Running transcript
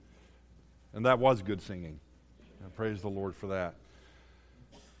And that was good singing. And praise the Lord for that.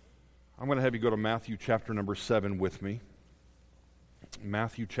 I'm going to have you go to Matthew chapter number 7 with me.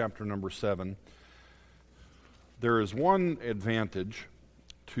 Matthew chapter number 7. There is one advantage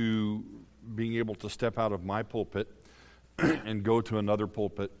to being able to step out of my pulpit and go to another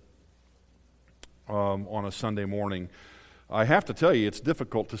pulpit on a Sunday morning. I have to tell you, it's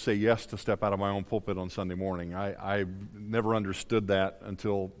difficult to say yes to step out of my own pulpit on Sunday morning. I never understood that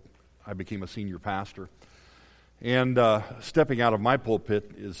until I became a senior pastor. And stepping out of my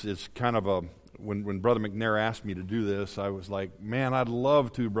pulpit is kind of a, when Brother McNair asked me to do this, I was like, man, I'd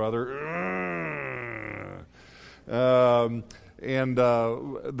love to, brother. But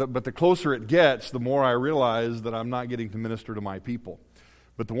the closer it gets, the more I realize that I'm not getting to minister to my people.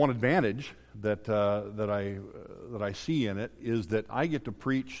 But the one advantage that I see in it is that I get to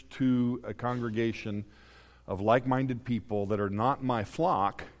preach to a congregation of like-minded people that are not my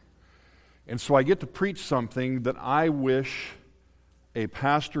flock, and so I get to preach something that I wish a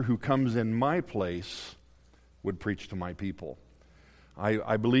pastor who comes in my place would preach to my people.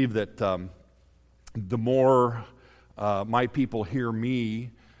 I believe that the more my people hear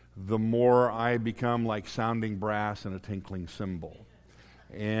me, the more I become like sounding brass and a tinkling cymbal.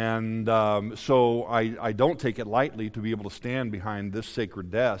 And so I don't take it lightly to be able to stand behind this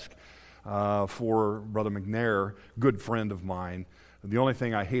sacred desk for Brother McNair, good friend of mine. The only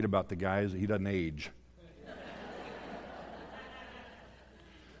thing I hate about the guy is that he doesn't age.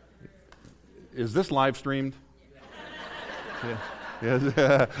 Is this live streamed?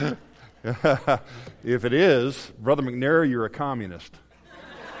 Yeah. If it is, Brother McNair, you're a communist.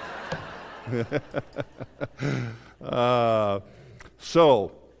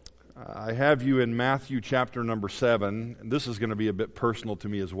 So, I have you in Matthew chapter number 7. This is going to be a bit personal to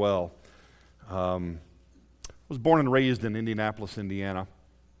me as well. I was born and raised in Indianapolis, Indiana,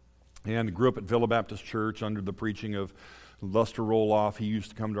 and grew up at Villa Baptist Church under the preaching of Lester Roloff. He used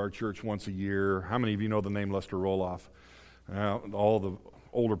to come to our church once a year. How many of you know the name Lester Roloff? All the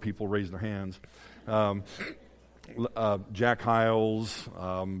older people raise their hands. Jack Hiles,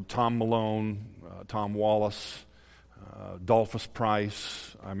 Tom Malone, Tom Wallace, Dolphus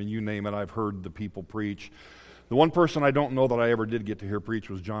Price. I mean, you name it, I've heard the people preach. The one person I don't know that I ever did get to hear preach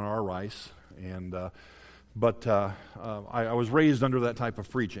was John R. Rice. But I was raised under that type of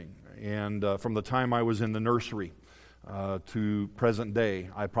preaching. And from the time I was in the nursery to present day,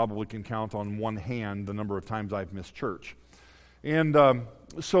 I probably can count on one hand the number of times I've missed church. And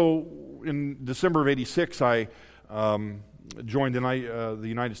so in December of 86, I joined the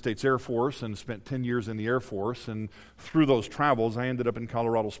United States Air Force and spent 10 years in the Air Force. And through those travels, I ended up in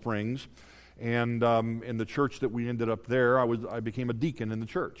Colorado Springs. And in the church that we ended up there, I became a deacon in the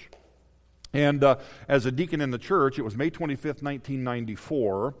church. And as a deacon in the church, it was May 25th,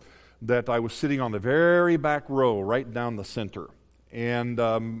 1994, that I was sitting on the very back row, right down the center. And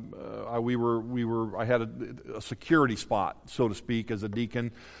I had a security spot, so to speak, as a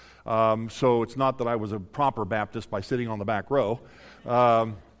deacon. So it's not that I was a proper Baptist by sitting on the back row.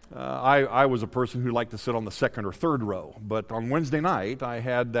 I was a person who liked to sit on the second or third row. But on Wednesday night, I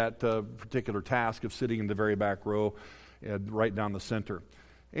had that particular task of sitting in the very back row, right down the center.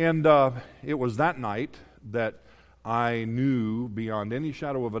 And it was that night that I knew beyond any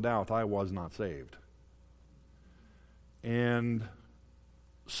shadow of a doubt I was not saved. And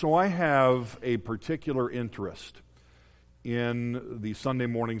so I have a particular interest in the Sunday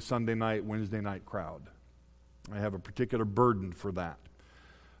morning, Sunday night, Wednesday night crowd. I have a particular burden for that.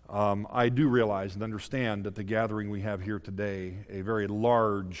 I do realize and understand that the gathering we have here today, a very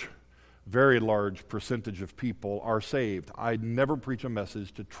large percentage of people are saved. I never preach a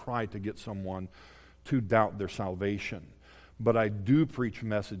message to try to get someone to doubt their salvation. But I do preach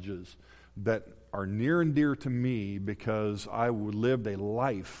messages that are near and dear to me because I lived a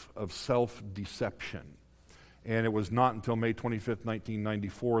life of self-deception. And it was not until May 25th,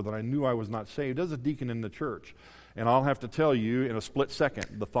 1994 that I knew I was not saved as a deacon in the church. And I'll have to tell you in a split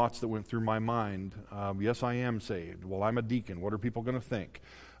second the thoughts that went through my mind. Yes, I am saved. Well, I'm a deacon. What are people going to think?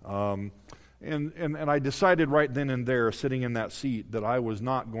 And I decided right then and there, sitting in that seat, that I was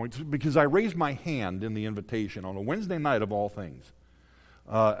not going to, because I raised my hand in the invitation on a Wednesday night of all things.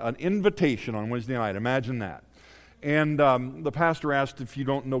 An invitation on Wednesday night, imagine that. And the pastor asked, if you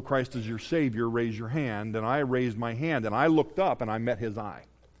don't know Christ as your Savior, raise your hand. And I raised my hand, and I looked up, and I met his eye.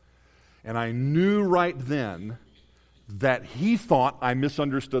 And I knew right then that he thought I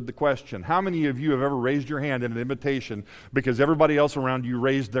misunderstood the question. How many of you have ever raised your hand in an invitation because everybody else around you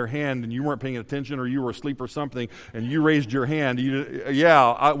raised their hand and you weren't paying attention or you were asleep or something and you raised your hand?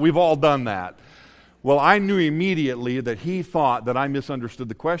 We've all done that. Well, I knew immediately that he thought that I misunderstood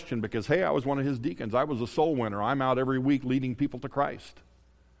the question because, hey, I was one of his deacons. I was a soul winner. I'm out every week leading people to Christ.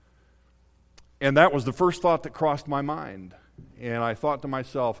 And that was the first thought that crossed my mind. And I thought to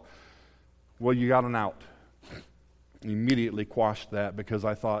myself, well, you got an out. Immediately quashed that because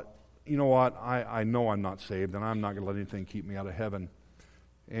I thought, you know what, I know I'm not saved and I'm not going to let anything keep me out of heaven.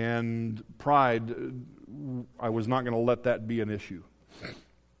 And pride, I was not going to let that be an issue.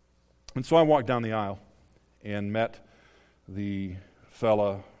 And so I walked down the aisle and met the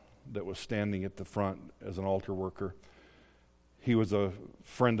fella that was standing at the front as an altar worker. He was a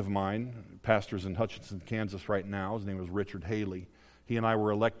friend of mine, pastors in Hutchinson, Kansas right now. His name was Richard Haley. He and I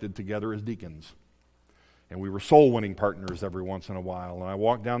were elected together as deacons. And we were soul-winning partners every once in a while. And I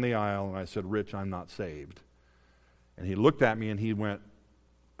walked down the aisle and I said, Rich, I'm not saved. And he looked at me and he went,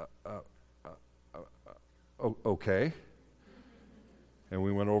 okay. And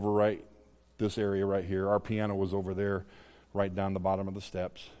we went over this area right here. Our piano was over there, right down the bottom of the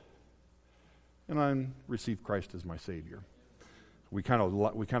steps. And I received Christ as my Savior. We kind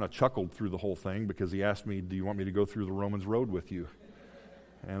of chuckled through the whole thing because he asked me, do you want me to go through the Romans road with you?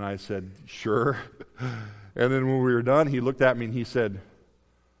 And I said, sure. And then when we were done, he looked at me and he said,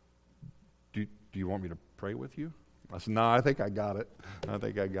 do you want me to pray with you? I said, no, I think I got it.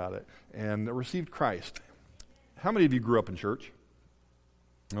 And I received Christ. How many of you grew up in church?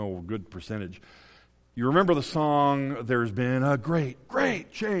 Oh, good percentage. You remember the song, There's Been a Great,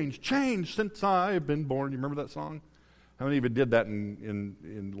 Great Change Since I've Been Born. You remember that song? How many of you did that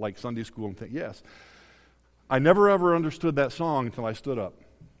in like Sunday school and think, yes. I never ever understood that song until I stood up.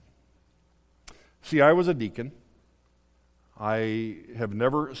 See, I was a deacon. I have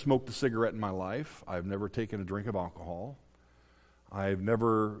never smoked a cigarette in my life. I've never taken a drink of alcohol. I've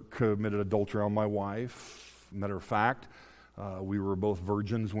never committed adultery on my wife. Matter of fact, we were both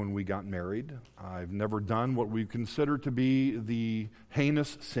virgins when we got married. I've never done what we consider to be the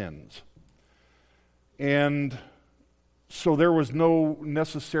heinous sins. And so there was no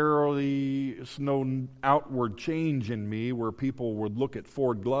outward change in me where people would look at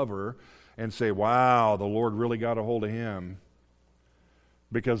Ford Glover and say, wow, the Lord really got a hold of him,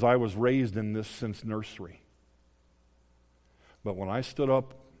 because I was raised in this since nursery. But when I stood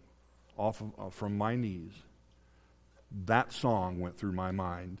up from my knees, that song went through my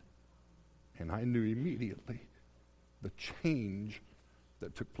mind, and I knew immediately the change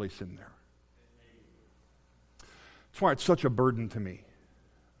that took place in there. That's why it's such a burden to me.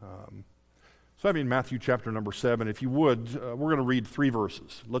 So I'm in Matthew chapter number 7. If you would, we're going to read 3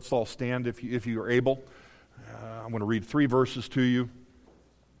 verses. Let's all stand if you are able. I'm going to read 3 verses to you.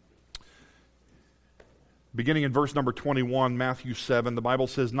 Beginning in verse number 21, Matthew 7, the Bible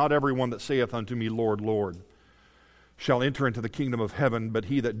says, Not everyone that saith unto me, Lord, Lord, shall enter into the kingdom of heaven, but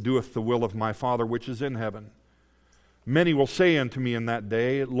he that doeth the will of my Father which is in heaven. Many will say unto me in that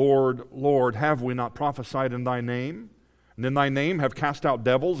day, Lord, Lord, have we not prophesied in thy name? And in thy name have cast out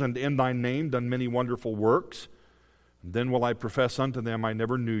devils, and in thy name done many wonderful works? And then will I profess unto them, I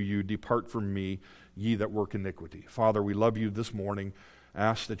never knew you. Depart from me, ye that work iniquity. Father, we love you this morning.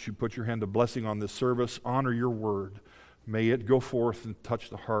 Ask that you put your hand of blessing on this service. Honor your word. May it go forth and touch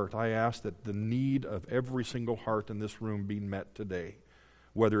the heart. I ask that the need of every single heart in this room be met today,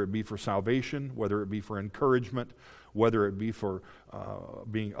 whether it be for salvation, whether it be for encouragement, whether it be for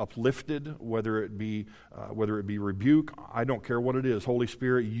being uplifted, whether it be rebuke. I don't care what it is. Holy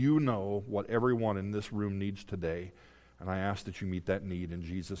Spirit, you know what everyone in this room needs today, and I ask that you meet that need. In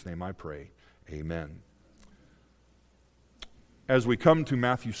Jesus' name I pray. Amen. As we come to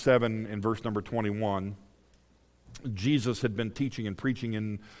Matthew 7 in verse number 21, Jesus had been teaching and preaching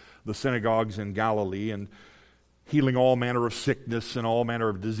in the synagogues in Galilee and healing all manner of sickness and all manner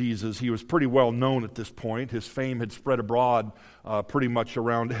of diseases. He was pretty well known at this point. His fame had spread abroad pretty much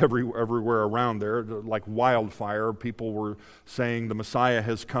around everywhere around there, like wildfire. People were saying the Messiah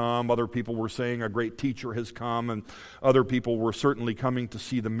has come. Other people were saying a great teacher has come. And other people were certainly coming to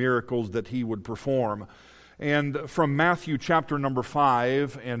see the miracles that he would perform. And from Matthew chapter number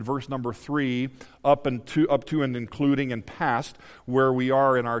 5 and verse number 3 up to and including and past where we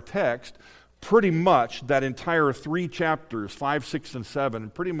are in our text, pretty much that entire 3 chapters, 5, 6, and 7,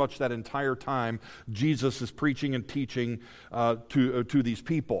 pretty much that entire time, Jesus is preaching and teaching to these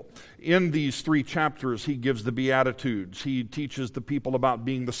people. In these 3 chapters, he gives the Beatitudes. He teaches the people about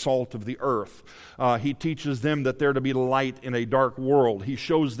being the salt of the earth. He teaches them that they're to be light in a dark world. He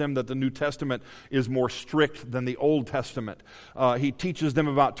shows them that the New Testament is more strict than the Old Testament. He teaches them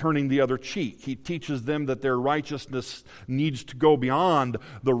about turning the other cheek. He teaches them that their righteousness needs to go beyond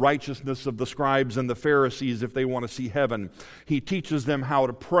the righteousness of the scribes and the Pharisees if they want to see heaven. He teaches them how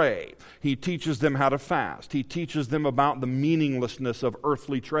to pray. He teaches them how to fast. He teaches them about the meaninglessness of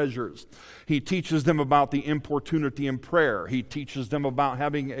earthly treasures. He teaches them about the importunity in prayer. He teaches them about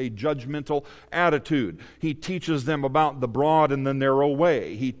having a judgmental attitude. He teaches them about the broad and the narrow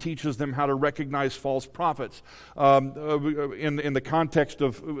way. He teaches them how to recognize false prophets in the context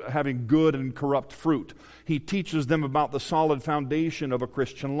of having good and corrupt fruit. He teaches them about the solid foundation of a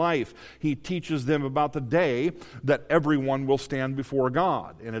Christian life. He teaches them about the day that everyone will stand before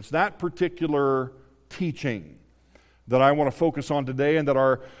God. And it's that particular teaching that I want to focus on today and that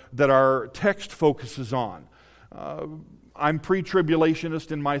our text focuses on. I'm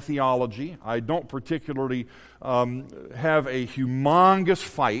pre-tribulationist in my theology. I don't particularly have a humongous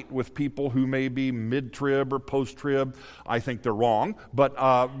fight with people who may be mid-trib or post-trib. I think they're wrong. But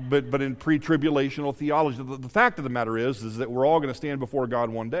in pre-tribulational theology, the fact of the matter is that we're all going to stand before God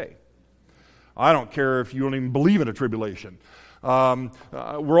one day. I don't care if you don't even believe in a tribulation.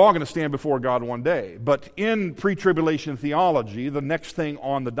 We're all going to stand before God one day. But in pre-tribulation theology, the next thing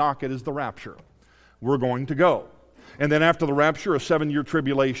on the docket is the rapture. We're going to go. And then after the rapture, a 7-year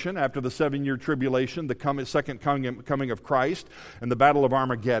tribulation. After the 7-year tribulation, the second coming of Christ and the battle of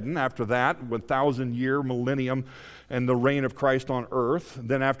Armageddon. After that, 1,000-year millennium and the reign of Christ on earth.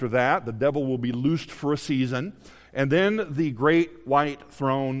 Then after that, the devil will be loosed for a season. And then the great white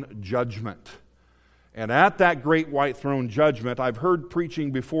throne judgment. And at that great white throne judgment, I've heard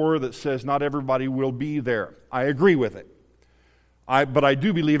preaching before that says not everybody will be there. I agree with it. But I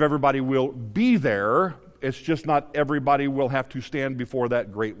do believe everybody will be there. It's just not everybody will have to stand before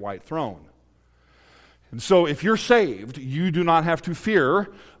that great white throne. And so if you're saved, you do not have to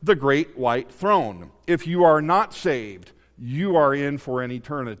fear the great white throne. If you are not saved, you are in for an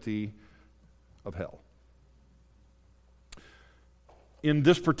eternity of hell. In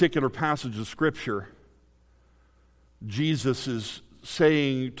this particular passage of Scripture, Jesus is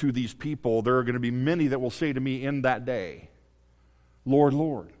saying to these people, there are going to be many that will say to me in that day, Lord,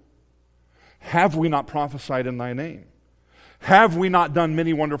 Lord, have we not prophesied in thy name? Have we not done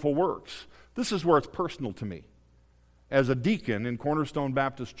many wonderful works? This is where it's personal to me. As a deacon in Cornerstone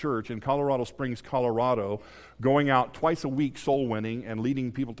Baptist Church in Colorado Springs, Colorado, going out twice a week soul winning and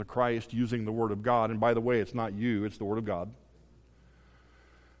leading people to Christ using the Word of God. And by the way, it's not you, it's the Word of God.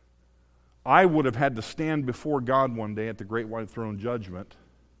 I would have had to stand before God one day at the great white throne judgment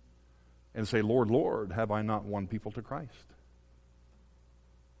and say, Lord, Lord, have I not won people to Christ?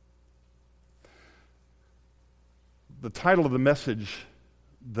 The title of the message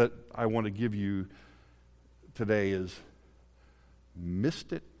that I want to give you today is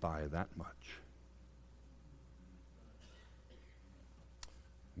Missed It by That Much.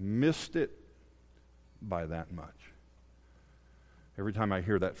 Missed it by that much. Every time I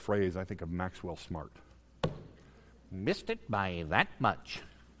hear that phrase, I think of Maxwell Smart. Missed it by that much.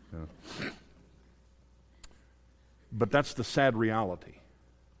 Yeah. But that's the sad reality.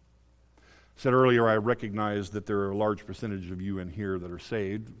 I said earlier, I recognize that there are a large percentage of you in here that are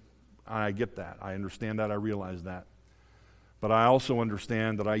saved. I get that. I understand that. I realize that. But I also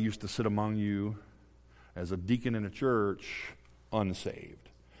understand that I used to sit among you as a deacon in a church unsaved.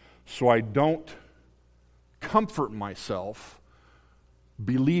 So I don't comfort myself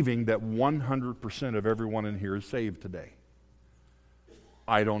believing that 100% of everyone in here is saved today.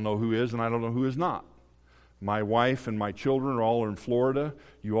 I don't know who is and I don't know who is not. My wife and my children are all in Florida.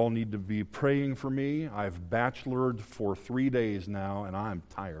 You all need to be praying for me. I've bachelored for 3 days now, and I'm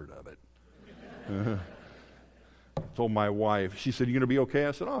tired of it. Told my wife, she said, you going to be okay?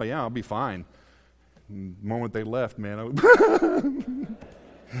 I said, oh, yeah, I'll be fine. And the moment they left, man,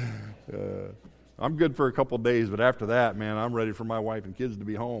 I'm good for a couple of days, but after that, man, I'm ready for my wife and kids to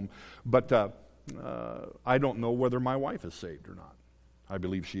be home. But I don't know whether my wife is saved or not. I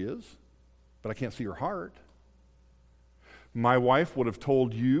believe she is, but I can't see her heart. My wife would have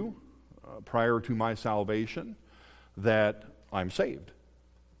told you prior to my salvation that I'm saved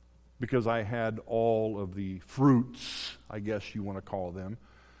because I had all of the fruits, I guess you want to call them,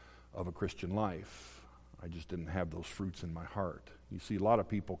 of a Christian life. I just didn't have those fruits in my heart. You see, a lot of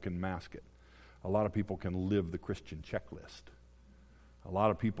people can mask it. A lot of people can live the Christian checklist. A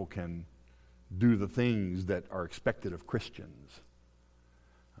lot of people can do the things that are expected of Christians.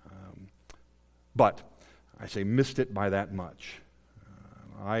 But I say missed it by that much.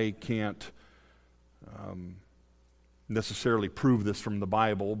 I can't necessarily prove this from the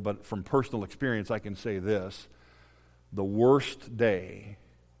Bible, but from personal experience I can say this. The worst day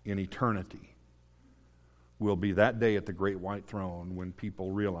in eternity will be that day at the great white throne when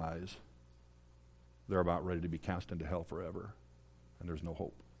people realize they're about ready to be cast into hell forever and there's no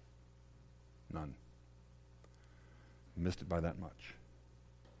hope. None. Missed it by that much.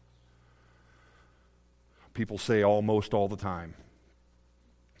 People say almost all the time,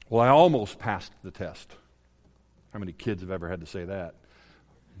 well, I almost passed the test. How many kids have ever had to say that?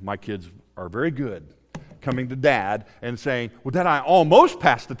 My kids are very good coming to Dad and saying, well, Dad, I almost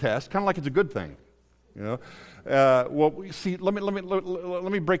passed the test, kind of like it's a good thing. You know? Well, see, let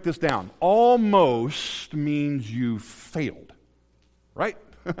me break this down. Almost means you failed, right?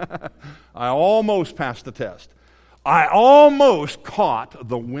 I almost passed the test. I almost caught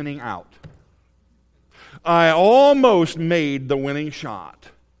the winning out. I almost made the winning shot.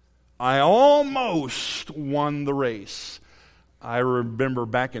 I almost won the race. I remember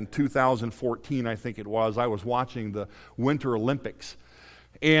back in 2014, I think it was, I was watching the Winter Olympics.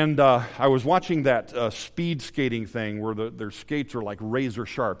 And I was watching that speed skating thing where their skates are like razor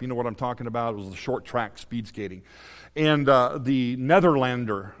sharp. You know what I'm talking about? It was the short track speed skating. And the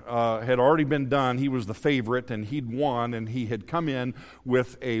Netherlander had already been done. He was the favorite, and he'd won, and he had come in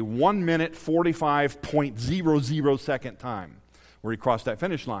with a 1 minute 45.00 second time where he crossed that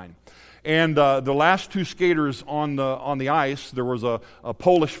finish line. And the last two skaters on the ice, there was a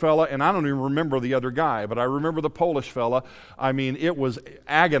Polish fella, and I don't even remember the other guy, but I remember the Polish fella. I mean, it was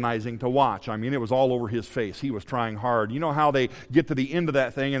agonizing to watch. I mean, it was all over his face. He was trying hard. You know how they get to the end of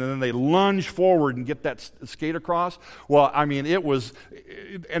that thing, and then they lunge forward and get that skate across? Well, I mean, it was,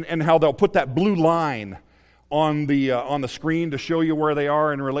 and how they'll put that blue line on the screen to show you where they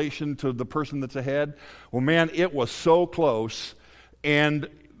are in relation to the person that's ahead. Well, man, it was so close, and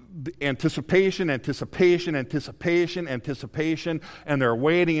anticipation, and they're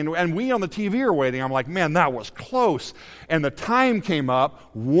waiting, and we on the TV are waiting. I'm like, man, that was close. And the time came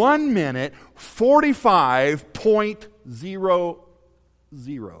up, 1 minute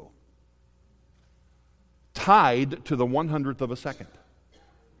 45.00, tied to the 100th of a second.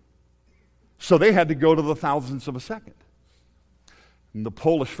 So they had to go to the thousandths of a second. And the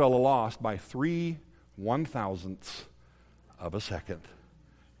Polish fellow lost by 3 1/1000ths of a second.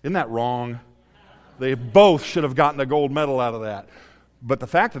 Isn't that wrong? They both should have gotten a gold medal out of that. But the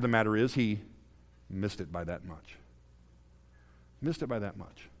fact of the matter is, he missed it by that much. Missed it by that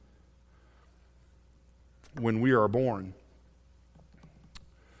much. When we are born,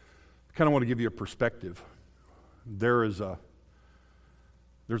 I kind of want to give you a perspective. There's a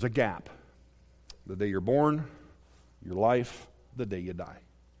gap. The day you're born, your life, the day you die.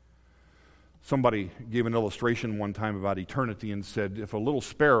 Somebody gave an illustration one time about eternity and said if a little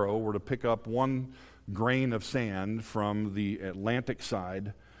sparrow were to pick up 1 grain of sand from the Atlantic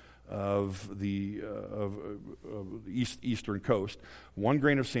side of the eastern coast, 1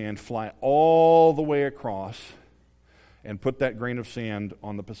 grain of sand, fly all the way across and put that grain of sand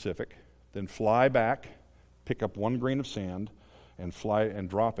on the Pacific, then fly back, pick up 1 grain of sand and fly and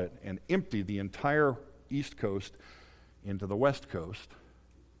drop it and empty the entire east coast into the west coast,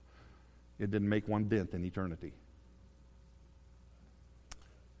 it didn't make 1 dent in eternity.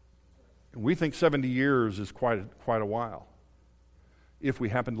 We think 70 years is quite a while, if we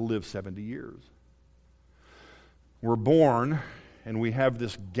happen to live 70 years. We're born, and we have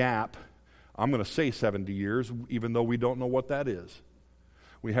this gap. I'm going to say 70 years, even though we don't know what that is.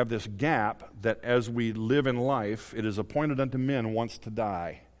 We have this gap that as we live in life, it is appointed unto men once to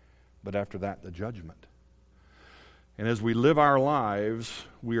die, but after that, the judgment. And as we live our lives,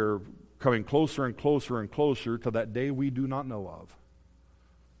 we are coming closer and closer and closer to that day we do not know of.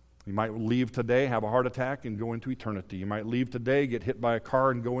 You might leave today, have a heart attack, and go into eternity. You might leave today, get hit by a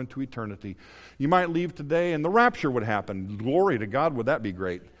car, and go into eternity. You might leave today, and the rapture would happen. Glory to God, would that be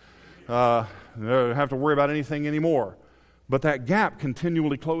great? Don't have to worry about anything anymore. But that gap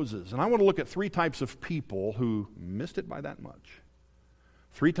continually closes. And I want to look at 3 types of people who missed it by that much.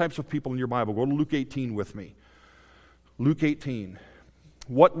 3 types of people in your Bible. Go to Luke 18 with me. Luke 18.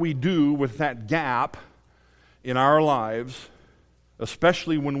 What we do with that gap in our lives,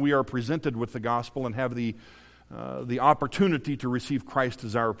 especially when we are presented with the gospel and have the opportunity to receive Christ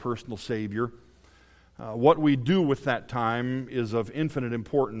as our personal Savior, what we do with that time is of infinite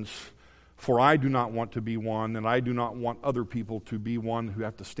importance, for I do not want to be one, and I do not want other people to be one who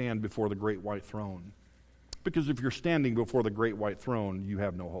have to stand before the great white throne. Because if you're standing before the great white throne, you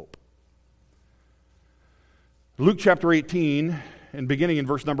have no hope. Luke chapter 18, and beginning in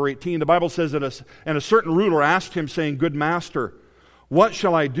verse number 18, the Bible says that and a certain ruler asked him, saying, Good master, what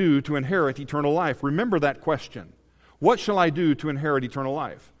shall I do to inherit eternal life? Remember that question. What shall I do to inherit eternal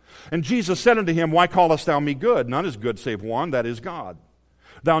life? And Jesus said unto him, Why callest thou me good? None is good save one, that is God.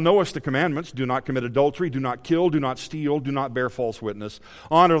 Thou knowest the commandments, do not commit adultery, do not kill, do not steal, do not bear false witness,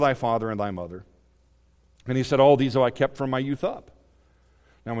 honor thy father and thy mother. And he said, All these have I kept from my youth up.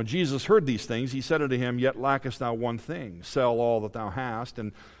 Now when Jesus heard these things, he said unto him, Yet lackest thou one thing. Sell all that thou hast,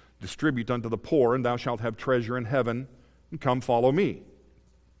 and distribute unto the poor, and thou shalt have treasure in heaven, and come follow me.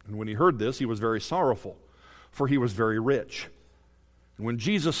 And when he heard this, he was very sorrowful, for he was very rich. And when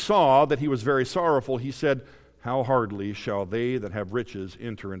Jesus saw that he was very sorrowful, he said, How hardly shall they that have riches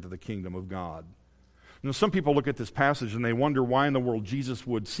enter into the kingdom of God? Now, some people look at this passage and they wonder why in the world Jesus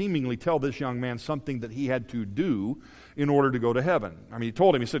would seemingly tell this young man something that he had to do in order to go to heaven. I mean, he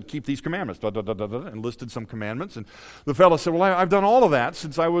told him, he said, keep these commandments, and listed some commandments. And the fellow said, well, I've done all of that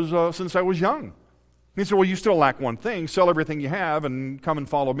since I was young. And he said, well, you still lack one thing. Sell everything you have and come and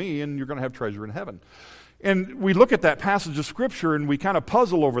follow me, and you're going to have treasure in heaven. And we look at that passage of Scripture and we kind of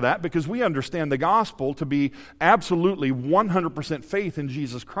puzzle over that because we understand the gospel to be absolutely 100% faith in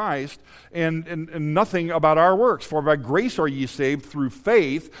Jesus Christ and nothing about our works. For by grace are ye saved through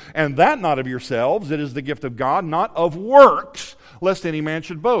faith, and that not of yourselves. It is the gift of God, not of works, lest any man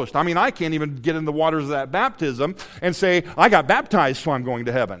should boast. I mean, I can't even get in the waters of that baptism and say, I got baptized, so I'm going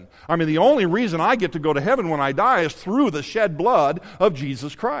to heaven. I mean, the only reason I get to go to heaven when I die is through the shed blood of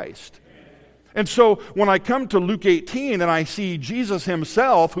Jesus Christ. And so when I come to Luke 18 and I see Jesus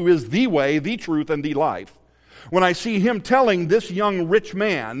himself, who is the way, the truth, and the life, when I see him telling this young rich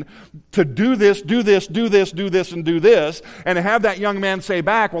man to do this, do this, do this, do this, and do this, and to have that young man say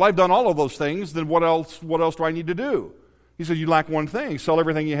back, well, I've done all of those things, then what else do I need to do? He said, you lack one thing. Sell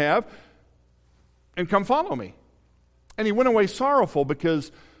everything you have and come follow me. And he went away sorrowful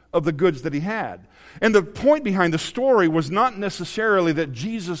because of the goods that he had. And the point behind the story was not necessarily that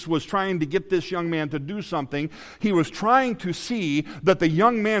Jesus was trying to get this young man to do something. He was trying to see that the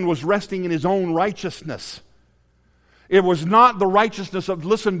young man was resting in his own righteousness. It was not the righteousness of,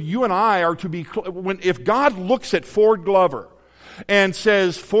 listen, you and I are to be, if God looks at Ford Glover and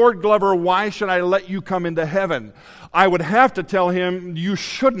says, Ford Glover, why should I let you come into heaven? I would have to tell him, you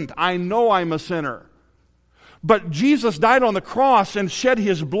shouldn't. I know I'm a sinner. But Jesus died on the cross and shed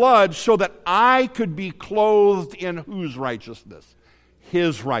his blood so that I could be clothed in whose righteousness?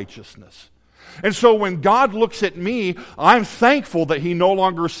 His righteousness. And so when God looks at me, I'm thankful that he no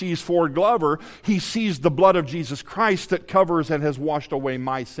longer sees Ford Glover. He sees the blood of Jesus Christ that covers and has washed away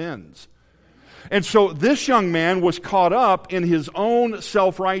my sins. And so this young man was caught up in his own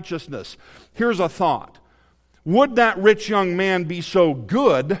self-righteousness. Here's a thought. Would that rich young man be so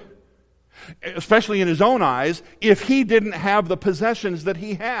good, especially in his own eyes, if he didn't have the possessions that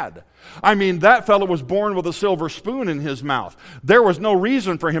he had? I mean, that fellow was born with a silver spoon in his mouth. There was no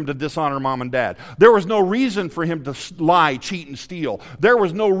reason for him to dishonor mom and dad. There was no reason for him to lie, cheat, and steal. There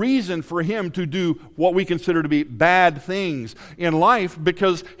was no reason for him to do what we consider to be bad things in life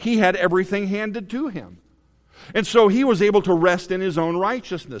because he had everything handed to him. And so he was able to rest in his own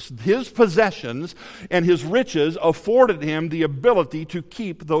righteousness. His possessions and his riches afforded him the ability to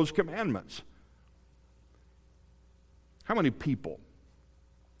keep those commandments. How many people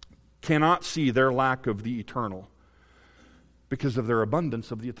cannot see their lack of the eternal because of their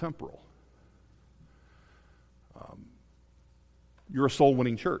abundance of the temporal? You're a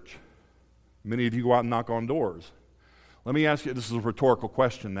soul-winning church. Many of you go out and knock on doors. Let me ask you, this is a rhetorical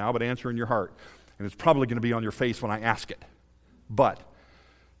question now, but answer in your heart. And it's probably going to be on your face when I ask it. But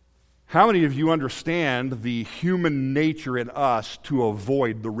how many of you understand the human nature in us to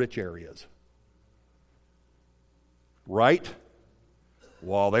avoid the rich areas? Right?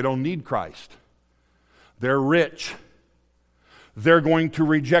 Well, they don't need Christ. They're rich. They're going to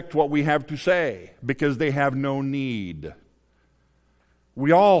reject what we have to say because they have no need.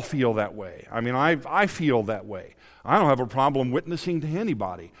 We all feel that way. I mean, I feel that way. I don't have a problem witnessing to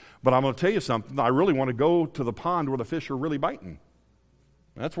anybody. But I'm going to tell you something. I really want to go to the pond where the fish are really biting.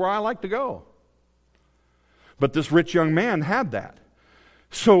 That's where I like to go. But this rich young man had that.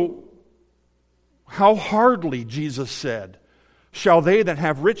 So, how hardly, Jesus said, shall they that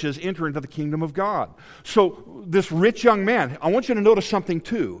have riches enter into the kingdom of God. So, this rich young man, I want you to notice something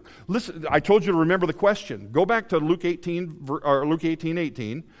too. Listen, I told you to remember the question. Go back to Luke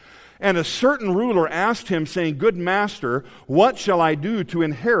 18:18. And a certain ruler asked him, saying, Good master, what shall I do to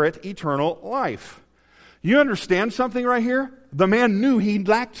inherit eternal life? You understand something right here? The man knew he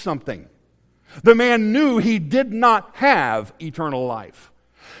lacked something. The man knew he did not have eternal life.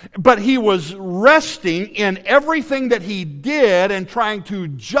 But he was resting in everything that he did and trying to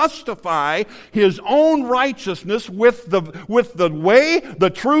justify his own righteousness with the way, the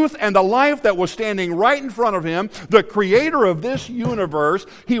truth, and the life that was standing right in front of him, the creator of this universe.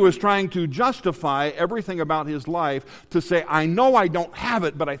 He was trying to justify everything about his life to say, I know I don't have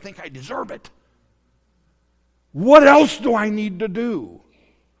it, but I think I deserve it. What else do I need to do?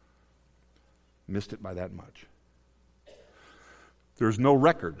 Missed it by that much. There's no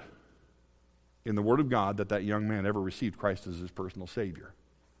record in the Word of God that that young man ever received Christ as his personal Savior.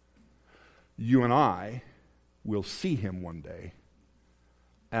 You and I will see him one day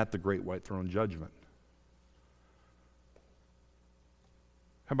at the great white throne judgment.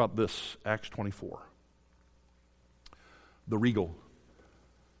 How about this, Acts 24? The regal.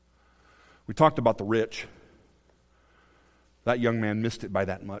 We talked about the rich. That young man missed it by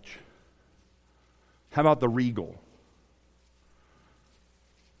that much. How about the regal?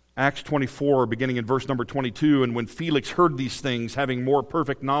 Acts 24, beginning in verse number 22, and when Felix heard these things, having more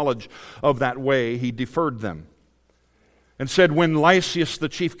perfect knowledge of that way, he deferred them, and said, when Lysias the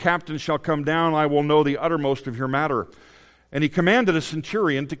chief captain shall come down, I will know the uttermost of your matter. And he commanded a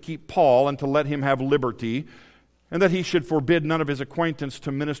centurion to keep Paul, and to let him have liberty, and that he should forbid none of his acquaintance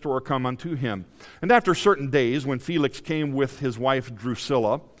to minister or come unto him. And after certain days, when Felix came with his wife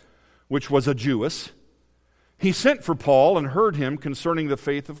Drusilla, which was a Jewess, he sent for Paul and heard him concerning the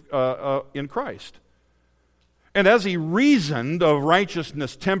faith in Christ. And as he reasoned of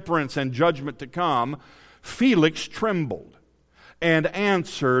righteousness, temperance, and judgment to come, Felix trembled and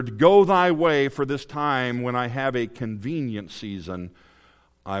answered, go thy way, for this time when I have a convenient season,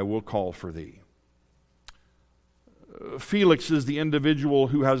 I will call for thee. Felix is the individual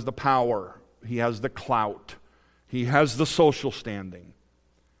who has the power, he has the clout, he has the social standing.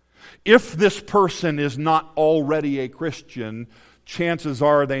 If this person is not already a Christian, chances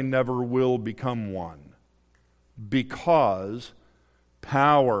are they never will become one, because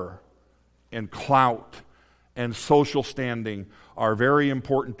power and clout and social standing are very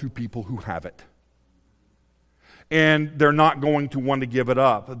important to people who have it. And they're not going to want to give it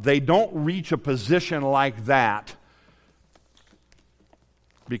up. They don't reach a position like that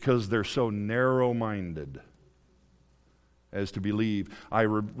because they're so narrow-minded as to believe. I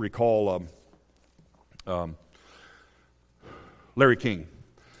recall Larry King.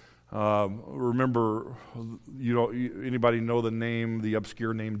 Remember, anybody know the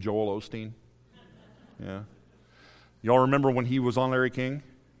obscure name Joel Osteen? Yeah. Y'all remember when he was on Larry King?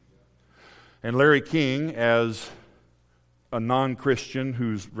 And Larry King, as a non-Christian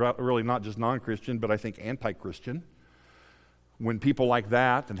who's really not just non-Christian, but I think anti-Christian, when people like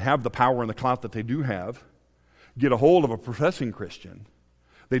that and have the power and the clout that they do have, get a hold of a professing Christian,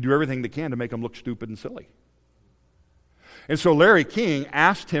 they do everything they can to make them look stupid and silly. And so Larry King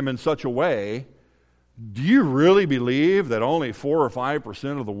asked him in such a way, do you really believe that only 4 or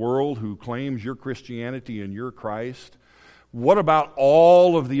 5% of the world who claims your Christianity and your Christ? What about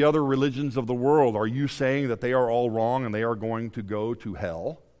all of the other religions of the world? Are you saying that they are all wrong and they are going to go to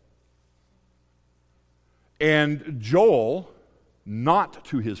hell? And Joel, not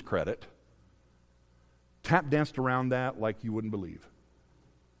to his credit, tap danced around that like you wouldn't believe.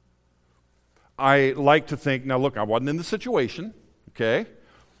 I like to think, now look, I wasn't in the situation, okay?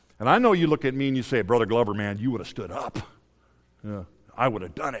 And I know you look at me and you say, Brother Glover, man, you would have stood up. Yeah, I would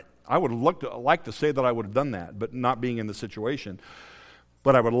have done it. I would have liked to say that I would have done that, but not being in the situation.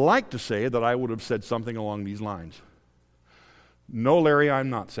 But I would like to say that I would have said something along these lines. No, Larry, I'm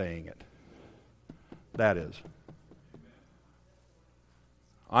not saying it. That is.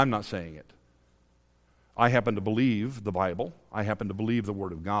 I'm not saying it. I happen to believe the Bible. I happen to believe the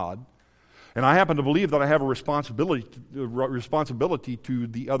Word of God. And I happen to believe that I have a responsibility to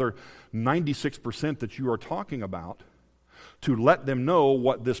the other 96% that you are talking about to let them know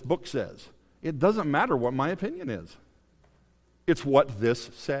what this book says. It doesn't matter what my opinion is. It's what this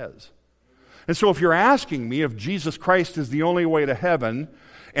says. And so if you're asking me if Jesus Christ is the only way to heaven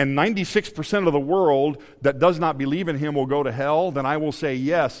and 96% of the world that does not believe in him will go to hell, then I will say,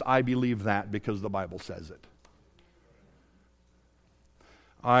 yes, I believe that because the Bible says it.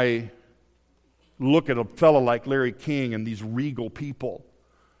 I look at a fellow like Larry King and these regal people.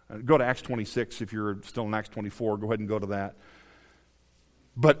 Go to Acts 26 if you're still in Acts 24. Go ahead and go to that.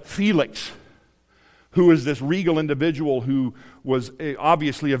 But Felix, who is this regal individual who was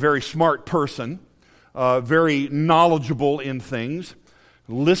obviously a very smart person, very knowledgeable in things,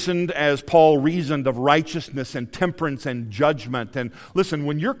 listened as Paul reasoned of righteousness and temperance and judgment. And listen,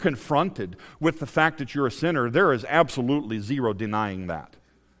 when you're confronted with the fact that you're a sinner, there is absolutely zero denying that.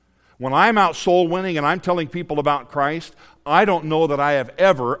 When I'm out soul winning and I'm telling people about Christ, I don't know that I have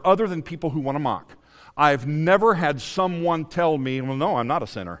ever, other than people who want to mock, I've never had someone tell me, well, no, I'm not a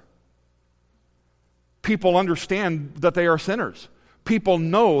sinner. People understand that they are sinners. People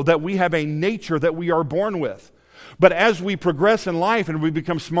know that we have a nature that we are born with. But as we progress in life and we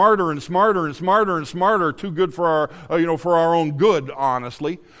become smarter and smarter and smarter and smarter, too good for our own good,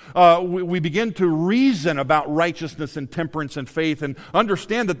 honestly, we begin to reason about righteousness and temperance and faith and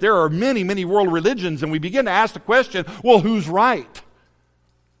understand that there are many, many world religions, and we begin to ask the question, well, who's right?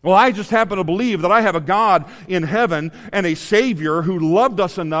 Well, I just happen to believe that I have a God in heaven and a Savior who loved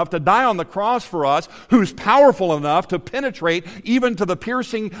us enough to die on the cross for us, who's powerful enough to penetrate even to the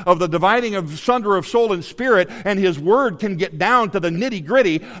piercing of the dividing of sunder of soul and spirit, and His Word can get down to the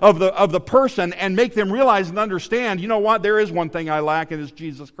nitty-gritty of the person and make them realize and understand, you know what, there is one thing I lack, and it's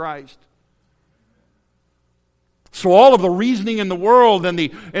Jesus Christ. So all of the reasoning in the world and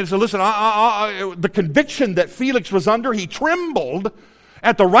so listen, the conviction that Felix was under, he trembled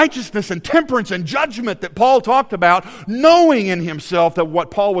at the righteousness and temperance and judgment that Paul talked about, knowing in himself that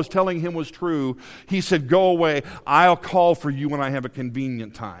what Paul was telling him was true. He said, go away, I'll call for you when I have a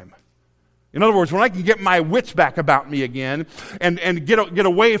convenient time. In other words, when I can get my wits back about me again and get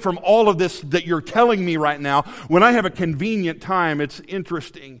away from all of this that you're telling me right now, when I have a convenient time. It's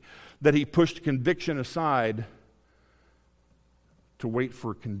interesting that he pushed conviction aside to wait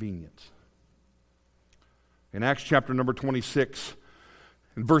for convenience. In Acts chapter number 26,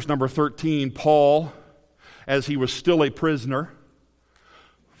 in verse number 13, Paul, as he was still a prisoner,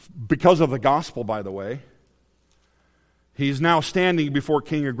 because of the gospel, by the way, he's now standing before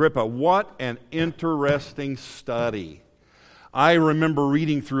King Agrippa. What an interesting study. I remember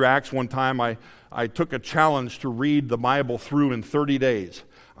reading through Acts one time. I took a challenge to read the Bible through in 30 days.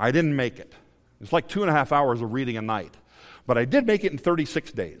 I didn't make it. It's like 2.5 hours of reading a night. But I did make it in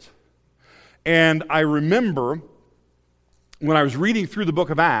 36 days. And I remember when I was reading through the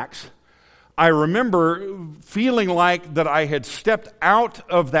book of Acts, I remember feeling like that I had stepped out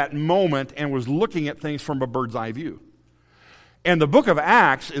of that moment and was looking at things from a bird's eye view. And the book of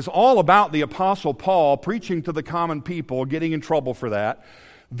Acts is all about the Apostle Paul preaching to the common people, getting in trouble for that.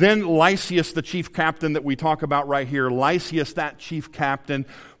 Then Lysias, the chief captain that we talk about right here, Lysias, that chief captain,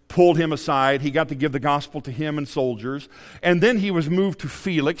 pulled him aside. He got to give the gospel to him and soldiers. And then he was moved to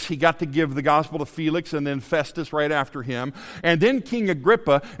Felix. He got to give the gospel to Felix, and then Festus right after him. And then King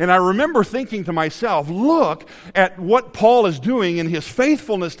Agrippa. And I remember thinking to myself, look at what Paul is doing in his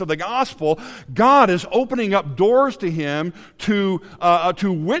faithfulness to the gospel. God is opening up doors to him to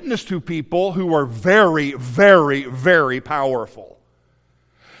witness to people who are very, very, very powerful.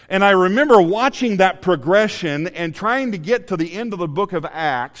 And I remember watching that progression and trying to get to the end of the book of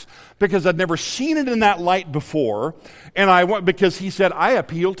Acts because I'd never seen it in that light before. And I went because he said, I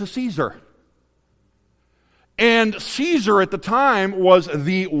appeal to Caesar. And Caesar at the time was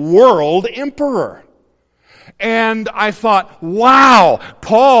the world emperor. And I thought, wow,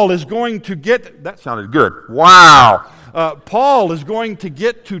 Paul is going to get, that sounded good, wow. Paul is going to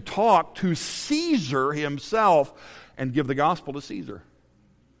get to talk to Caesar himself and give the gospel to Caesar.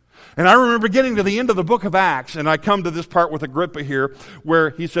 And I remember getting to the end of the book of Acts, and I come to this part with Agrippa here, where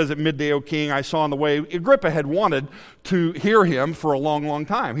he says, at midday, O king, I saw on the way. Agrippa had wanted to hear him for a long, long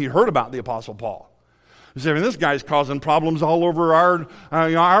time. He'd heard about the Apostle Paul. He said, this guy's causing problems all over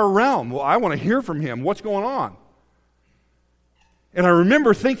our realm. Well, I want to hear from him. What's going on? And I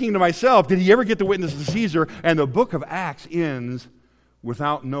remember thinking to myself, did he ever get to witness to Caesar? And the book of Acts ends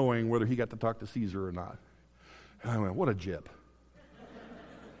without knowing whether he got to talk to Caesar or not. And I went, what a jip.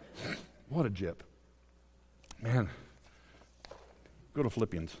 What a jip. Man, go to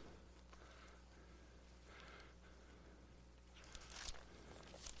Philippians.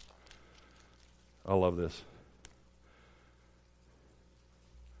 I love this.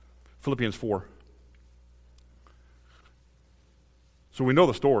 Philippians 4. So we know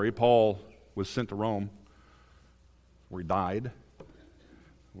the story. Paul was sent to Rome, where he died,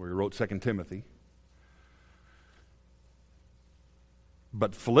 where he wrote 2 Timothy.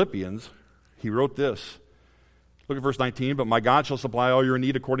 But Philippians, he wrote this. Look at verse 19. But my God shall supply all your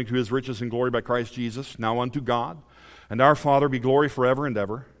need according to his riches and glory by Christ Jesus. Now unto God and our Father be glory forever and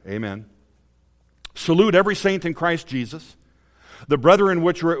ever. Amen. Salute every saint in Christ Jesus. The brethren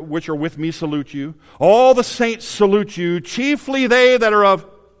which are with me salute you. All the saints salute you, chiefly they that are of...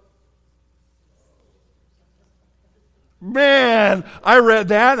 Man, I read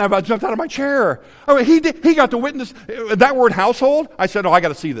that and I about jumped out of my chair. I mean, he got to witness that word household. I said, I got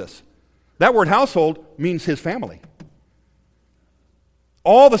to see this. That word household means his family.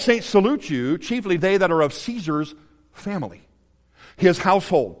 All the saints salute you, chiefly they that are of Caesar's family. His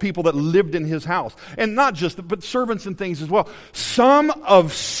household, people that lived in his house. And not just, but servants and things as well. Some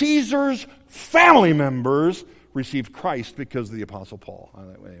of Caesar's family members received Christ because of the Apostle Paul.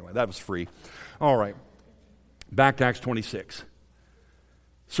 Anyway, that was free. All right. Back to Acts 26.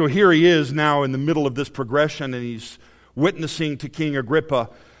 So here he is now in the middle of this progression, and he's witnessing to King Agrippa.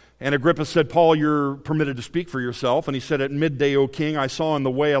 And Agrippa said, Paul, you're permitted to speak for yourself. And he said, at midday, O king, I saw in the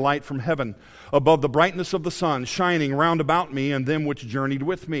way a light from heaven, above the brightness of the sun, shining round about me and them which journeyed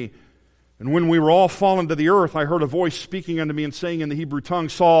with me. And when we were all fallen to the earth, I heard a voice speaking unto me and saying in the Hebrew tongue,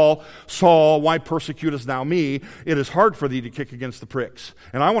 Saul, Saul, why persecutest thou me? It is hard for thee to kick against the pricks.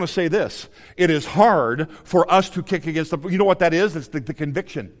 And I want to say this. It is hard for us to kick against the... You know what that is? It's the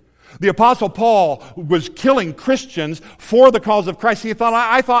conviction. The Apostle Paul was killing Christians for the cause of Christ. He thought,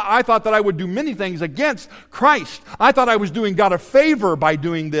 I thought that I would do many things against Christ. I thought I was doing God a favor by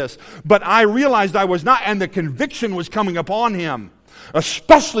doing this. But I realized I was not, and the conviction was coming upon him.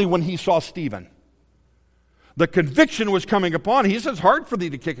 Especially when he saw Stephen. The conviction was coming upon him. He says, it's hard for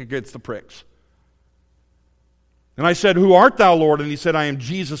thee to kick against the pricks. And I said, who art thou, Lord? And he said, I am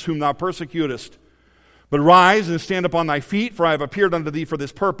Jesus whom thou persecutest. But rise and stand upon thy feet, for I have appeared unto thee for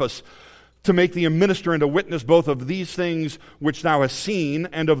this purpose, to make thee a minister and a witness both of these things which thou hast seen,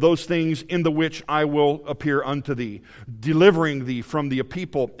 and of those things in the which I will appear unto thee, delivering thee from the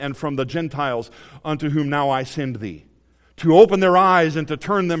people and from the Gentiles unto whom now I send thee, to open their eyes and to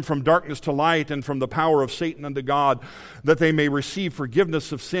turn them from darkness to light and from the power of Satan unto God, that they may receive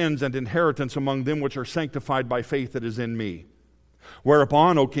forgiveness of sins and inheritance among them which are sanctified by faith that is in me.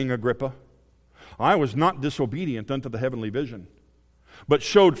 Whereupon, O King Agrippa, I was not disobedient unto the heavenly vision, but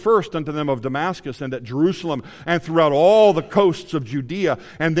showed first unto them of Damascus and at Jerusalem and throughout all the coasts of Judea,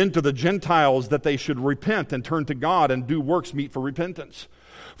 and then to the Gentiles, that they should repent and turn to God and do works meet for repentance.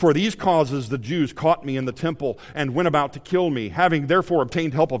 For these causes the Jews caught me in the temple and went about to kill me. Having therefore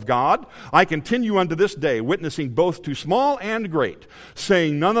obtained help of God, I continue unto this day, witnessing both to small and great,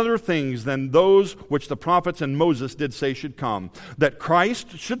 saying none other things than those which the prophets and Moses did say should come, that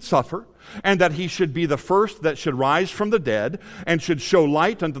Christ should suffer, and that he should be the first that should rise from the dead, and should show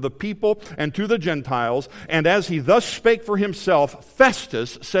light unto the people and to the Gentiles. And as he thus spake for himself,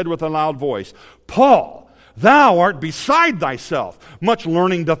 Festus said with a loud voice, Paul, thou art beside thyself. Much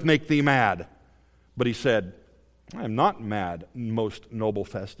learning doth make thee mad. But he said, I am not mad, most noble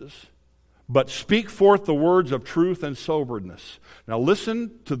Festus, but speak forth the words of truth and soberness. Now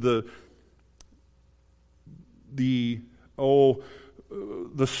listen to the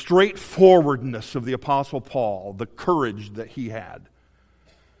straightforwardness of the Apostle Paul, the courage that he had.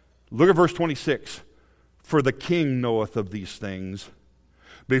 Look at verse 26. For the king knoweth of these things,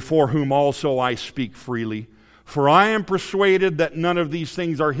 before whom also I speak freely. For I am persuaded that none of these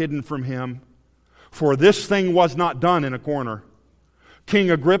things are hidden from him. For this thing was not done in a corner. King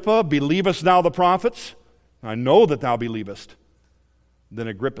Agrippa, believest thou the prophets? I know that thou believest. Then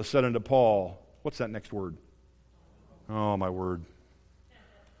Agrippa said unto Paul, what's that next word? Oh, my word.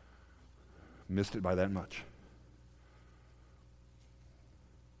 Missed it by that much.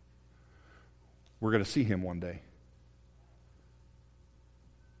 We're going to see him one day.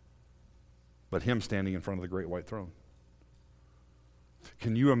 But him standing in front of the great white throne.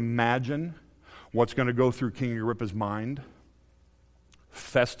 Can you imagine what's going to go through King Agrippa's mind?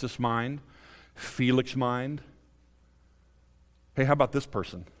 Festus' mind? Felix's mind? Hey, how about this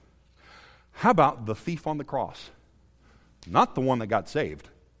person? How about the thief on the cross? Not the one that got saved.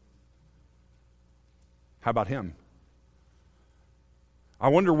 How about him? I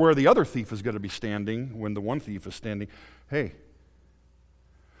wonder where the other thief is going to be standing when the one thief is standing. Hey,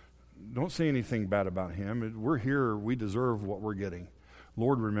 don't say anything bad about him. We're here. We deserve what we're getting.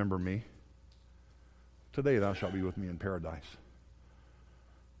 Lord, remember me. Today thou shalt be with me in paradise.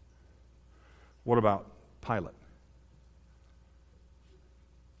 What about Pilate?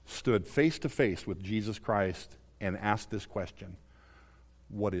 Stood face to face with Jesus Christ and asked this question,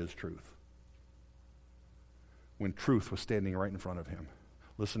 what is truth? When truth was standing right in front of him.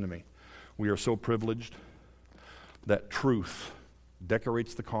 Listen to me. We are so privileged that truth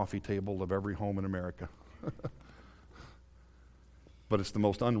decorates the coffee table of every home in America. But it's the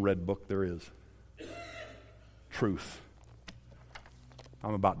most unread book there is. Truth.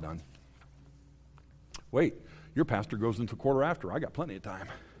 I'm about done. Wait, your pastor goes into quarter after. I got plenty of time.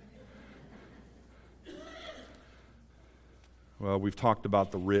 Well, we've talked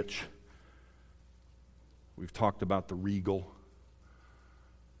about the rich. We've talked about the regal.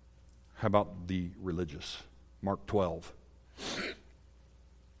 How about the religious? Mark 12.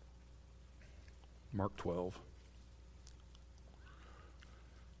 Mark 12.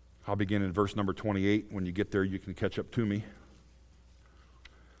 I'll begin in verse number 28. When you get there, you can catch up to me.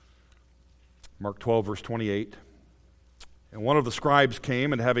 Mark 12, verse 28. And one of the scribes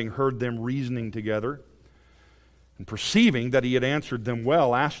came, and having heard them reasoning together, and perceiving that he had answered them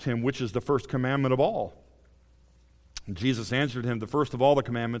well, asked him, which is the first commandment of all? And Jesus answered him, the first of all the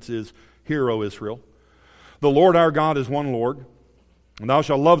commandments is, Hear, O Israel, the Lord our God is one Lord, and thou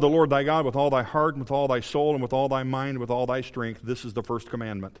shalt love the Lord thy God with all thy heart, and with all thy soul, and with all thy mind, and with all thy strength. This is the first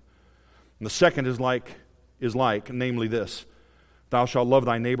commandment. And the second is like, namely this, Thou shalt love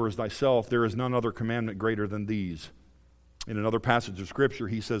thy neighbor as thyself. There is none other commandment greater than these. In another passage of Scripture,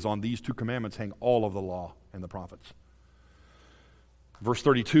 he says, on these two commandments hang all of the law and the prophets. Verse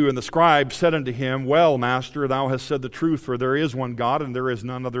 32, and the scribe said unto him, Well, master, thou hast said the truth, for there is one God, and there is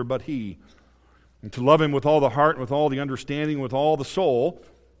none other but he. And to love him with all the heart, and with all the understanding, with all the soul,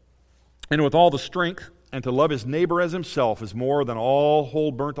 and with all the strength, and to love his neighbor as himself is more than all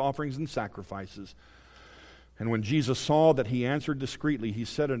whole burnt offerings and sacrifices. And when Jesus saw that he answered discreetly, he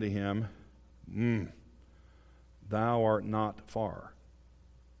said unto him, Thou art not far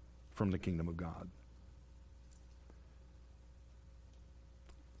from the kingdom of God.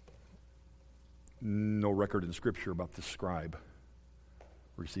 No record in Scripture about this scribe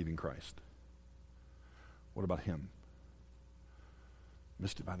receiving Christ. What about him?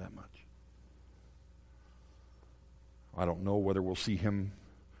 Missed it by that much. I don't know whether we'll see him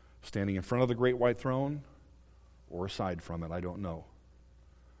standing in front of the great white throne or aside from it. I don't know.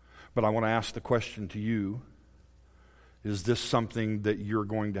 But I want to ask the question to you, is this something that you're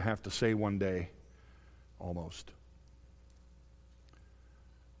going to have to say one day? Almost.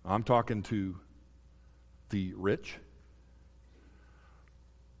 I'm talking to the rich.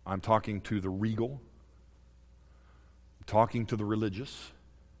 I'm talking to the regal. I'm talking to the religious.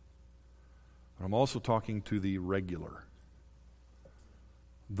 And I'm also talking to the regular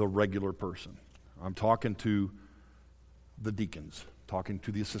person. I'm talking to the deacons, talking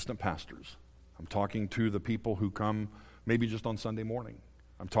to the assistant pastors. I'm talking to the people who come maybe just on Sunday morning.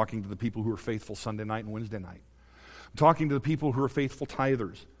 I'm talking to the people who are faithful Sunday night and Wednesday night. I'm talking to the people who are faithful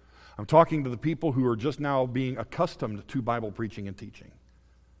tithers. I'm talking to the people who are just now being accustomed to Bible preaching and teaching.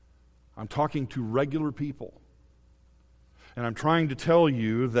 I'm talking to regular people. And I'm trying to tell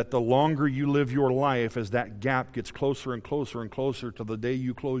you that the longer you live your life, as that gap gets closer and closer and closer to the day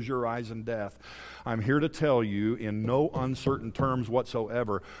you close your eyes in death, I'm here to tell you in no uncertain terms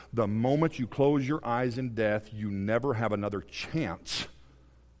whatsoever, the moment you close your eyes in death, you never have another chance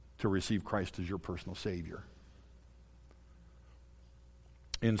to receive Christ as your personal Savior.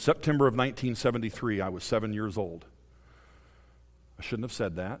 In September of 1973, I was 7 years old. I shouldn't have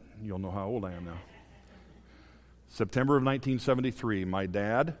said that. You'll know how old I am now. September of 1973, my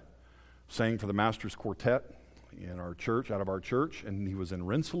dad sang for the Masters Quartet in our church, out of our church, and he was in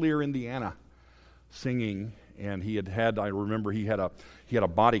Rensselaer, Indiana, singing. And he had I remember he had a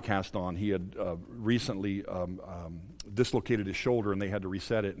body cast on. He had recently dislocated his shoulder, and they had to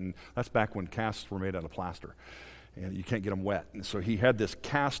reset it. And that's back when casts were made out of plaster, and you can't get them wet. And so he had this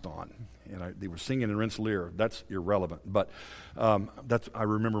cast on, and they were singing in Rensselaer. That's irrelevant, but I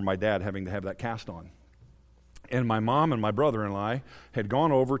remember my dad having to have that cast on. And my mom and my brother and I had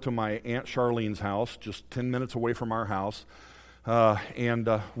gone over to my Aunt Charlene's house, just 10 minutes away from our house, and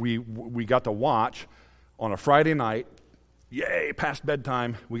we got to watch on a Friday night, yay, past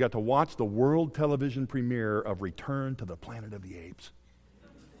bedtime, we got to watch the world television premiere of Return to the Planet of the Apes.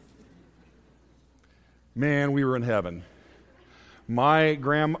 Man, we were in heaven. My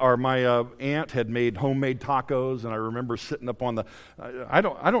aunt had made homemade tacos, and I remember sitting up on the. I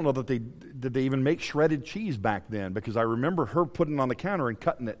don't know that did they even make shredded cheese back then, because I remember her putting it on the counter and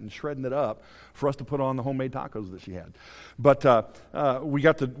cutting it and shredding it up for us to put on the homemade tacos that she had. But we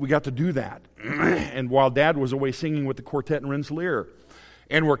got to do that, and while Dad was away singing with the quartet in Rensselaer,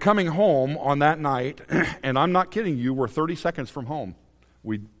 and we're coming home on that night, and I'm not kidding you, we're 30 seconds from home.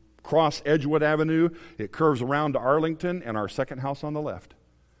 We cross Edgewood Avenue, it curves around to Arlington, and our second house on the left.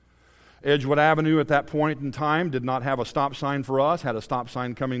 Edgewood Avenue at that point in time did not have a stop sign for us, had a stop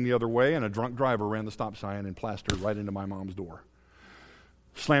sign coming the other way, and a drunk driver ran the stop sign and plastered right into my mom's door.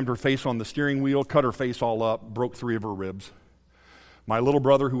 Slammed her face on the steering wheel, cut her face all up, broke 3 of her ribs. My little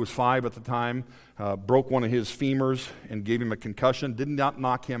brother, who was 5 at the time, broke one of his femurs and gave him a concussion. Did not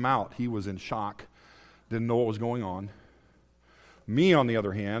knock him out. He was in shock. Didn't know what was going on. Me, on the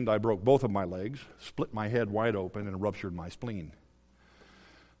other hand, I broke both of my legs, split my head wide open, and ruptured my spleen.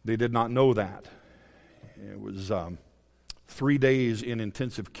 They did not know that. It was 3 days in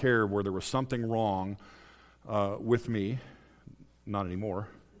intensive care where there was something wrong with me. Not anymore.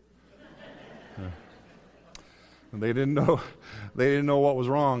 They didn't know what was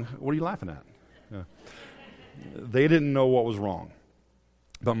wrong. What are you laughing at? They didn't know what was wrong.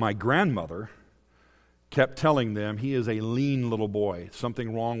 But my grandmother kept telling them, he is a lean little boy,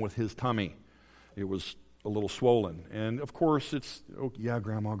 something wrong with his tummy. It was a little swollen. And of course it's, oh yeah,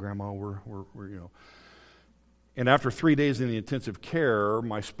 grandma, we're you know. And after 3 days in the intensive care,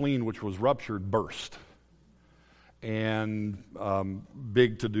 my spleen, which was ruptured, burst. And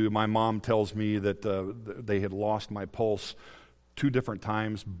big to do, my mom tells me that they had lost my pulse 2 different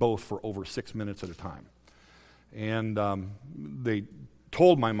times, both for over 6 minutes at a time. And they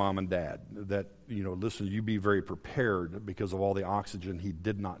told my mom and dad that, listen, you be very prepared because of all the oxygen he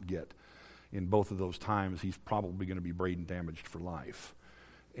did not get. In both of those times, he's probably going to be brain damaged for life.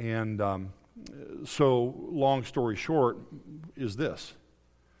 And so, long story short, is this.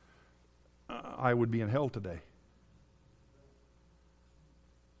 I would be in hell today.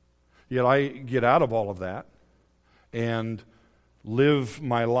 Yet I get out of all of that and live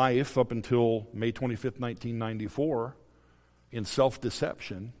my life up until May 25th, 1994 in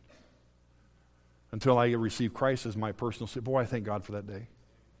self-deception until I receive Christ as my personal Savior. Boy, I thank God for that day.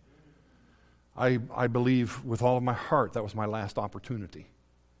 I believe with all of my heart that was my last opportunity.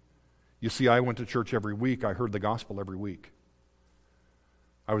 You see, I went to church every week. I heard the gospel every week.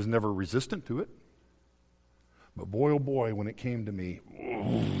 I was never resistant to it. But boy, oh boy, when it came to me,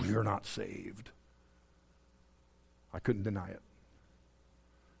 oh, you're not saved. I couldn't deny it.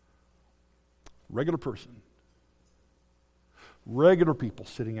 Regular person. Regular people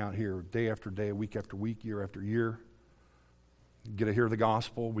sitting out here day after day, week after week, year after year. Get to hear the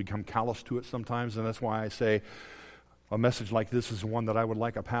gospel. We become callous to it sometimes, and that's why I say a message like this is one that I would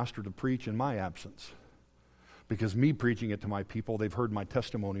like a pastor to preach in my absence. Because me preaching it to my people, they've heard my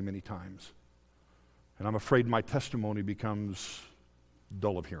testimony many times. And I'm afraid my testimony becomes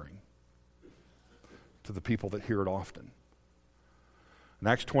dull of hearing to the people that hear it often. In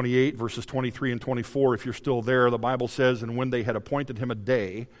Acts 28, verses 23 and 24, if you're still there, the Bible says, "And when they had appointed him a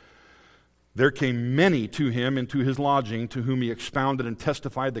day, there came many to him into his lodging, to whom he expounded and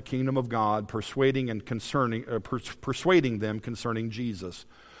testified the kingdom of God, persuading them concerning Jesus,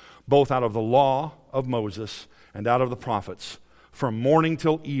 both out of the law of Moses and out of the prophets, from morning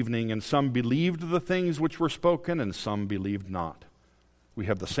till evening, and some believed the things which were spoken, and some believed not." We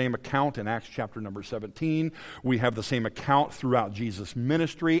have the same account in Acts chapter number 17. We have the same account throughout Jesus'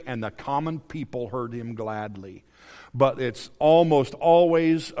 ministry, and the common people heard him gladly. But it's almost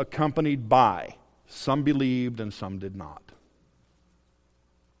always accompanied by some believed and some did not.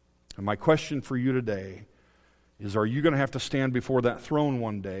 And my question for you today is, are you going to have to stand before that throne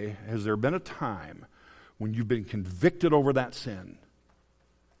one day? Has there been a time when you've been convicted over that sin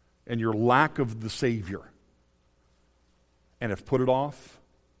and your lack of the Savior and have put it off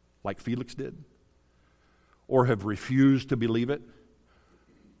like Felix did? Or have refused to believe it?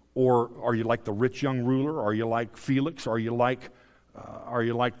 Or are you like the rich young ruler? Are you like Felix? Are you like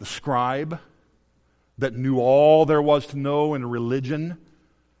the scribe that knew all there was to know in religion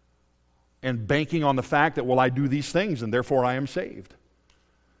and banking on the fact that, well, I do these things and therefore I am saved?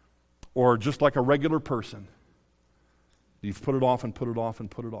 Or just like a regular person, you've put it off and put it off and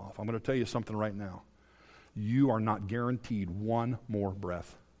put it off. I'm going to tell you something right now. You are not guaranteed one more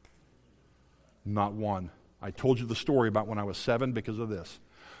breath. Not one. I told you the story about when I was 7 because of this.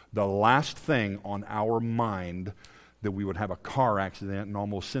 The last thing on our mind that we would have a car accident and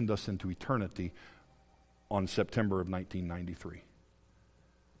almost send us into eternity on September of 1993.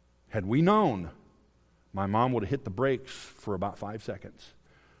 Had we known, my mom would have hit the brakes for about 5 seconds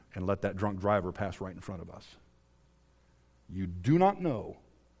and let that drunk driver pass right in front of us. You do not know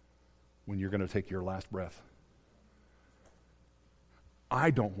when you're going to take your last breath.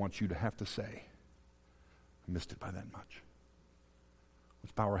 I don't want you to have to say, I missed it by that much.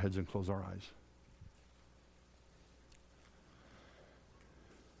 Let's bow our heads and close our eyes.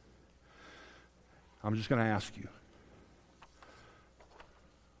 I'm just going to ask you.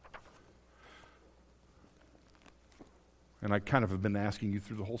 And I kind of have been asking you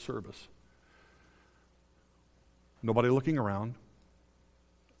through the whole service. Nobody looking around,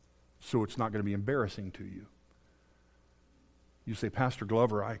 so it's not going to be embarrassing to you. You say, Pastor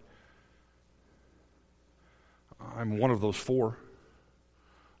Glover, I'm one of those 4.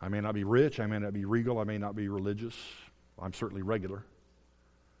 I may not be rich, I may not be regal, I may not be religious. I'm certainly regular.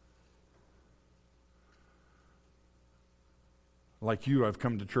 Like you, I've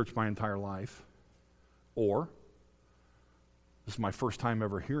come to church my entire life. Or, this is my first time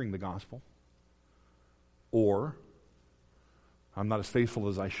ever hearing the gospel. Or, I'm not as faithful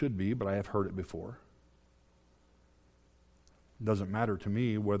as I should be, but I have heard it before. It doesn't matter to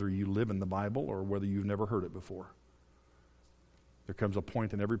me whether you live in the Bible or whether you've never heard it before. There comes a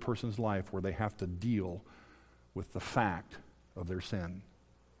point in every person's life where they have to deal with the fact of their sin.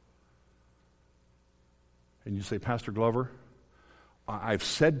 And you say, Pastor Glover, I've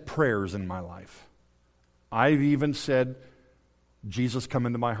said prayers in my life. I've even said, Jesus, come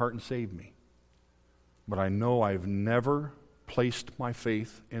into my heart and save me. But I know I've never placed my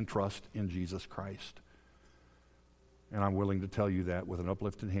faith and trust in Jesus Christ. And I'm willing to tell you that with an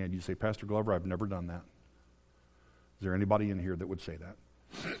uplifted hand. You say, Pastor Glover, I've never done that. Is there anybody in here that would say that?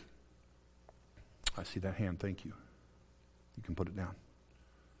 I see that hand. Thank you. You can put it down.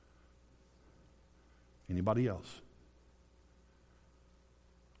 Anybody else?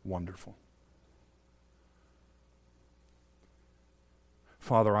 Wonderful.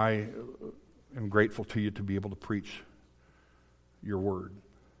 Father, I am grateful to you to be able to preach your word.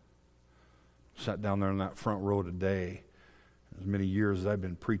 Sat down there in that front row today. As many years as I've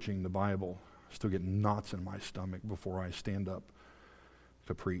been preaching the Bible, I still get knots in my stomach before I stand up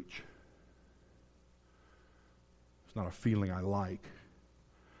to preach. It's not a feeling I like.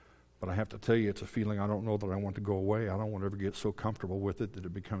 But I have to tell you, it's a feeling I don't know that I want to go away. I don't want to ever get so comfortable with it that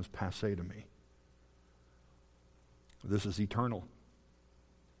it becomes passé to me. This is eternal.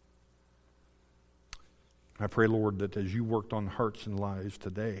 I pray, Lord, that as you worked on hearts and lives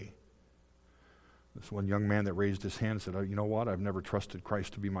today, this one young man that raised his hand said, you know what, I've never trusted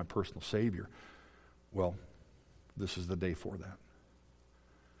Christ to be my personal Savior. Well, this is the day for that.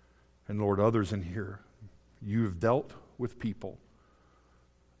 And Lord, others in here, you've dealt with people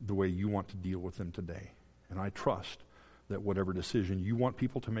the way you want to deal with them today. And I trust that whatever decision you want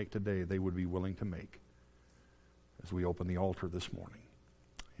people to make today, they would be willing to make as we open the altar this morning.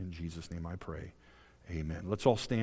 In Jesus' name I pray. Amen. Let's all stand.